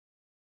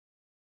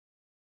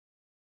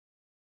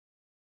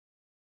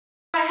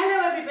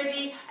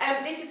everybody.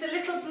 This is a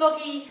little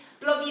bloggy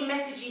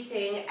messagey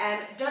thing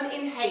done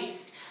in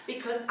haste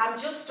because I'm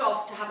just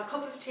off to have a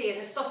cup of tea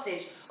and a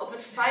sausage up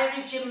at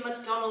Fiery Jim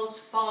McDonald's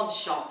farm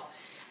shop.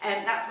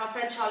 That's my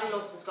friend Charlie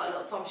Lawson's got a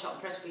little farm shop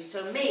in Presbury.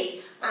 So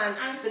me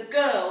and the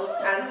girls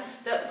and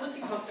the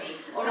Pussy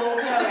are all going.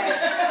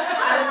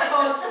 And of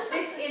course,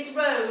 this is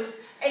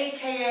Rose,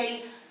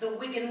 aka the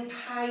Wigan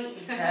Pie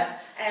Eater,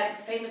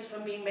 famous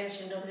from being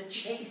mentioned on The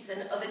Chase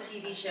and other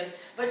TV shows.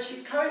 But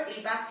she's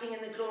currently basking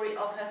in the glory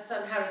of her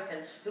son Harrison,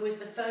 who is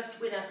the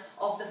first winner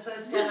of the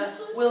first ever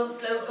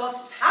Wilmslow Got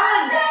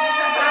Talent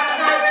last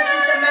night, which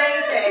is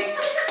amazing.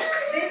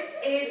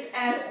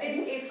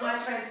 This is my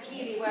friend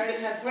Keely wearing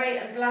her grey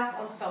and black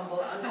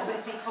ensemble and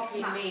obviously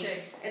copying me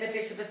in a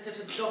bit of a sort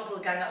of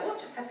doppelganger. Oh, I've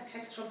just had a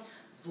text from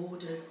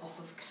Vorder's off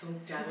of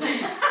Countdown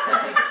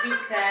as we speak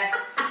there.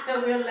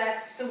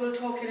 So we'll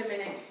talk in a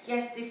minute.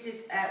 Yes, this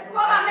is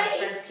one of my best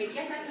friends, Keely.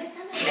 Yes, hang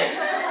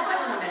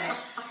on a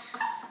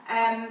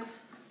minute.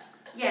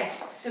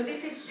 Yes, so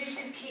this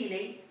is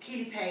Keely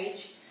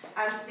Page,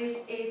 and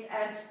this is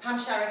Pam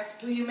Sharrock,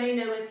 who you may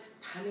know as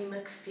Pammy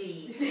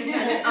Mcphee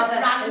and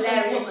other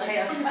hilarious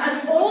tales.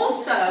 And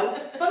also,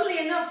 funnily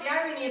enough, the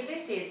irony of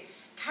this is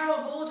Carol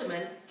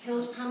Vorderman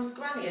killed Pam's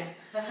granny. Yes.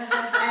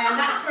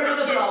 That's for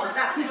another blog.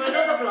 That's for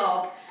another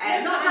blog.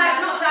 Not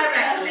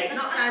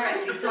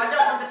directly. So I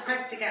don't want the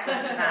press to get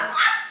onto that.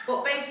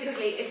 But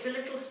basically, it's a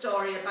little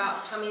story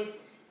about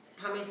Pammy's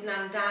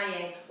nan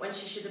dying when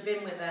she should have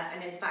been with her,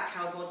 and in fact,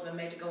 Carol Vorderman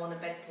made her go on a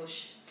bed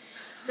push.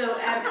 So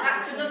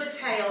that's another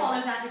tale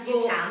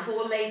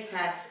for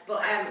later.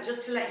 But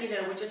just to let you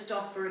know, we're just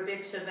off for a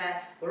bit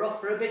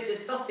of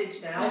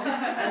sausage now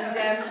and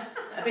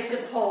a bit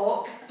of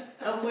pork,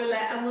 and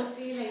we'll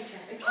see you later.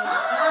 Okay.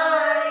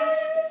 Bye.